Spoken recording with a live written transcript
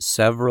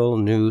Several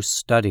new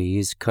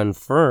studies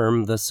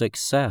confirm the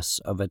success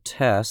of a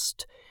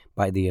test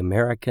by the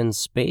American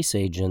Space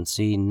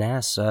Agency,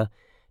 NASA,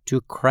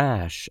 to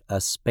crash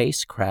a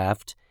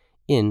spacecraft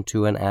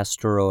into an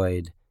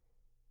asteroid.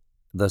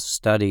 The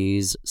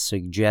studies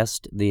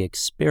suggest the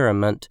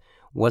experiment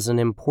was an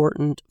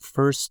important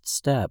first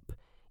step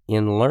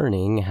in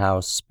learning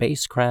how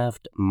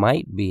spacecraft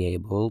might be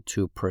able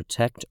to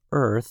protect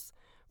Earth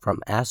from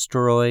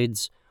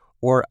asteroids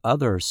or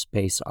other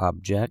space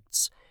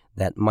objects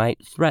that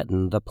might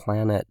threaten the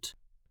planet.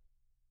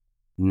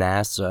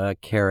 NASA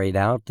carried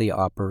out the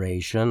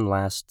operation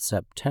last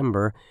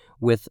September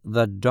with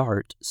the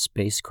DART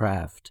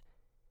spacecraft.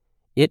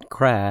 It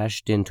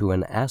crashed into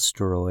an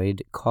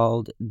asteroid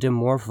called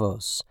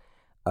Dimorphos,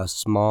 a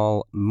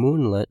small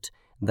moonlet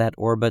that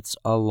orbits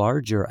a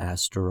larger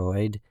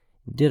asteroid,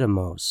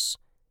 Didymos.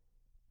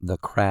 The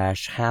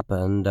crash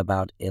happened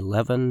about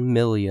 11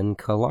 million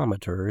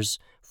kilometers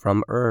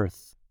from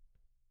Earth.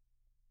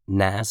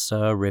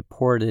 NASA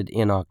reported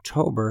in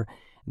October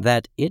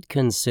that it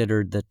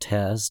considered the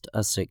test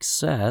a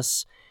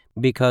success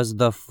because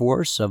the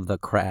force of the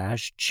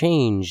crash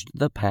changed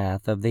the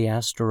path of the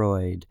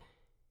asteroid.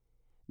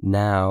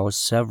 Now,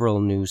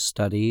 several new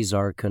studies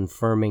are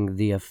confirming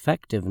the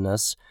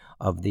effectiveness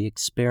of the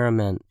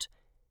experiment.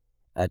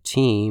 A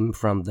team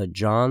from the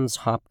Johns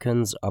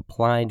Hopkins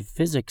Applied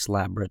Physics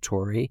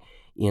Laboratory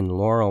in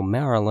Laurel,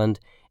 Maryland,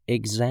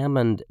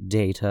 examined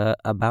data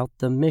about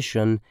the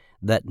mission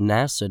that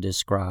NASA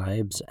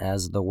describes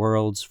as the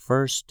world's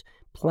first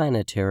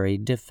planetary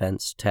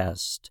defense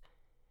test.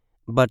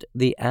 But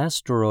the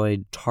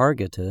asteroid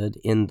targeted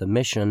in the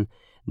mission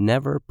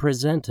never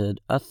presented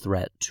a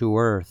threat to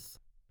Earth.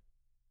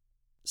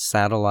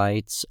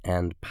 Satellites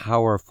and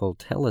powerful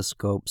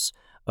telescopes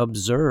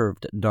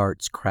observed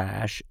DART's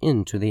crash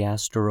into the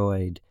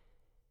asteroid.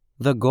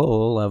 The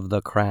goal of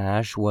the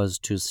crash was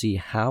to see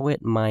how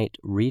it might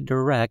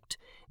redirect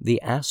the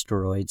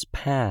asteroid's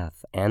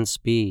path and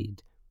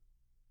speed.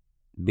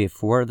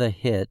 Before the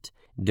hit,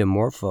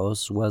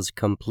 Dimorphos was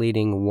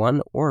completing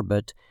one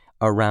orbit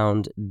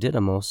around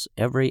Didymos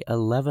every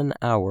 11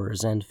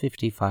 hours and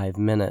 55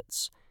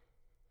 minutes.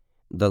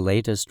 The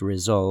latest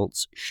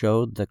results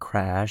showed the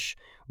crash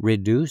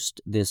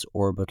reduced this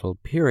orbital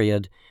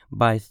period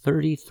by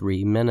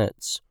 33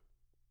 minutes.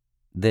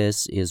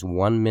 This is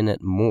 1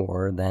 minute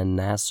more than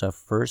NASA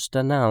first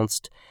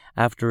announced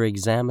after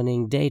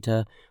examining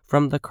data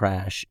from the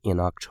crash in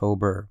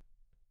October.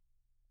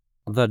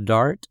 The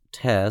DART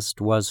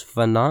test was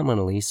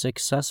phenomenally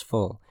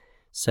successful,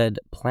 said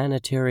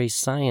planetary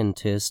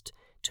scientist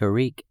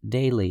Tariq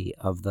Daly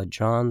of the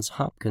Johns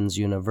Hopkins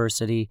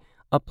University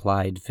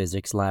Applied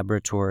Physics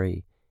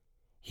Laboratory.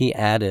 He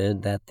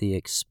added that the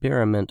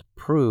experiment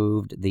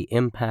proved the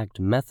impact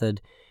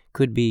method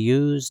could be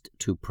used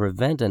to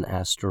prevent an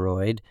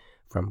asteroid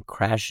from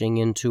crashing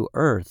into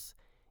Earth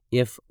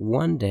if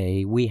one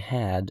day we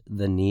had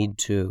the need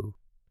to.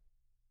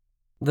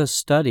 The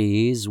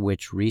studies,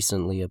 which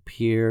recently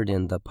appeared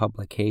in the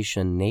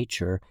publication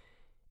Nature,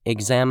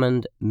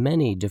 examined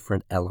many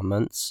different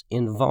elements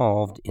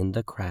involved in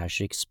the crash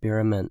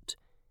experiment.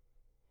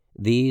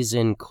 These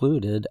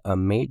included a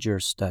major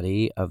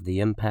study of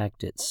the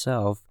impact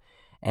itself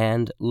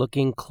and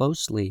looking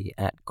closely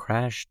at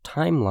crash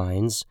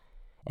timelines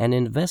and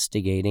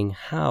investigating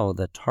how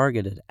the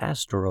targeted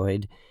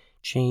asteroid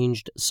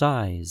changed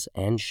size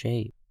and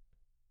shape.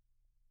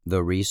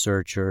 The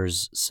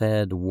researchers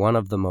said one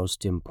of the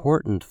most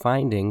important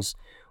findings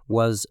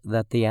was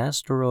that the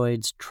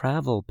asteroid's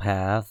travel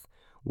path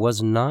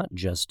was not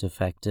just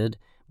affected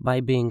by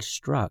being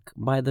struck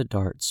by the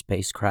DART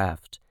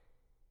spacecraft.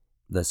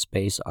 The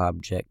space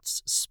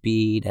object's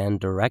speed and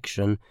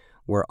direction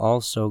were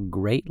also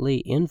greatly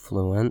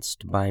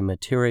influenced by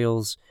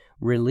materials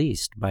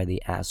released by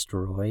the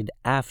asteroid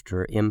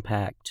after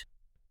impact.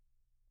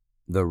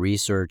 The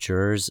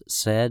researchers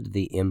said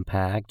the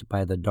impact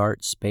by the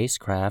DART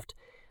spacecraft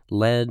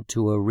led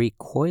to a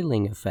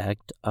recoiling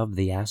effect of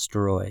the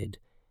asteroid.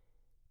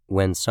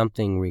 When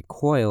something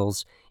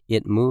recoils,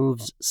 it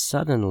moves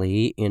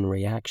suddenly in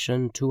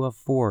reaction to a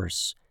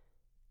force.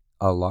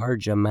 A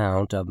large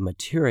amount of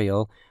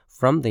material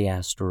from the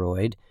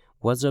asteroid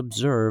was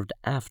observed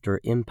after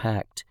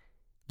impact,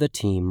 the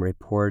team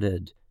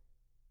reported.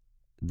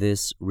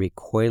 This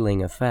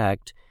recoiling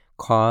effect,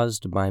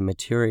 caused by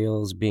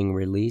materials being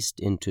released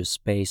into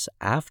space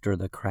after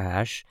the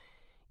crash,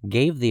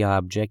 gave the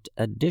object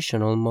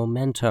additional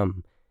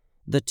momentum,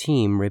 the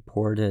team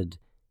reported.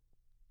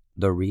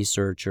 The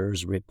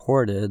researchers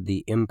reported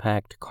the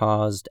impact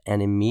caused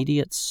an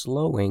immediate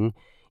slowing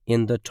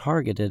in the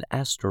targeted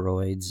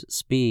asteroid's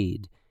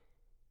speed.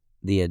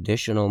 The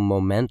additional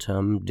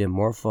momentum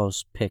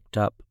Dimorphos picked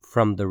up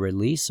from the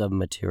release of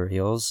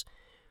materials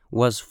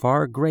was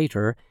far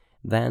greater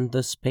than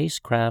the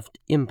spacecraft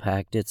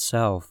impact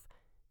itself,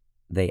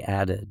 they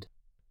added.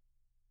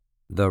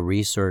 The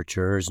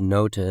researchers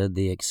noted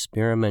the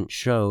experiment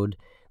showed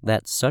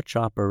that such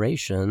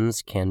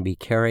operations can be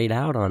carried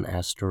out on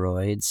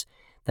asteroids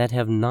that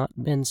have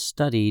not been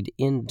studied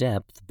in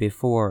depth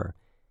before.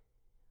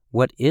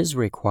 What is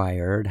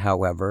required,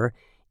 however,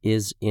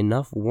 is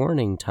enough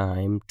warning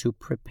time to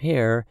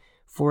prepare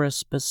for a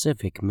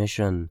specific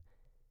mission.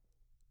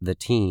 The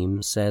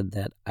team said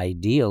that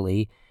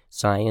ideally,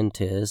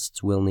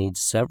 scientists will need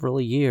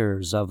several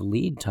years of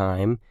lead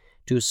time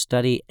to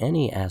study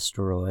any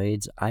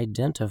asteroids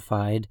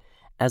identified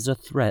as a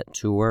threat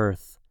to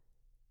Earth.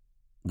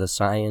 The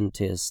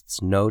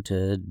scientists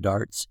noted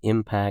DART's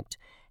impact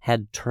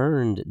had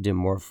turned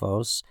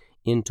Dimorphos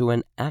into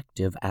an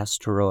active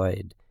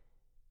asteroid.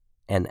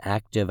 An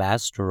active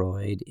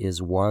asteroid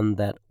is one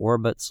that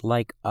orbits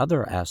like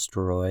other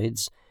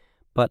asteroids,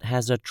 but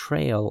has a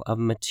trail of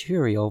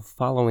material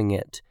following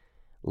it,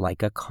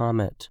 like a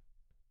comet.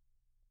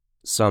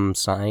 Some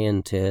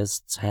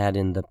scientists had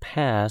in the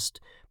past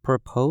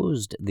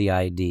proposed the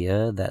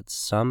idea that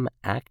some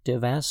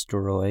active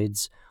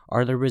asteroids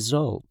are the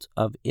result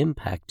of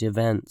impact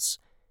events,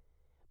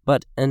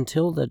 but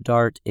until the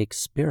DART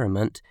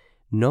experiment,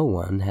 no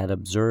one had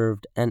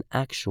observed an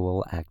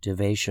actual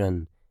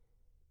activation.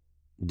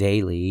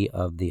 Daly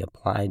of the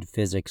Applied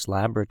Physics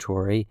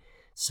Laboratory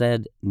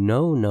said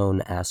no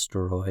known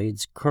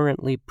asteroids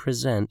currently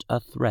present a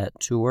threat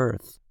to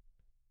Earth.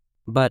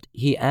 But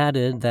he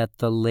added that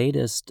the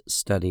latest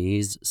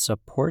studies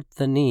support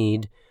the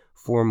need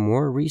for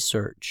more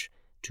research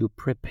to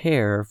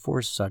prepare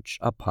for such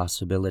a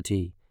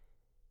possibility.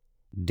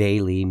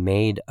 Daly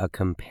made a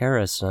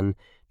comparison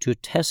to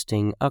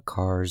testing a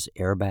car's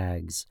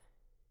airbags.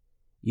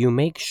 You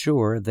make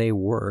sure they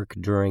work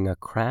during a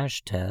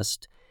crash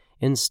test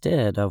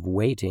instead of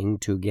waiting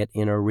to get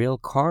in a real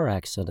car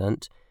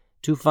accident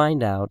to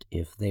find out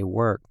if they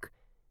work,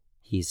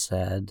 he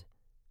said.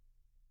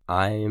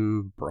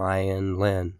 I'm Brian Lynn.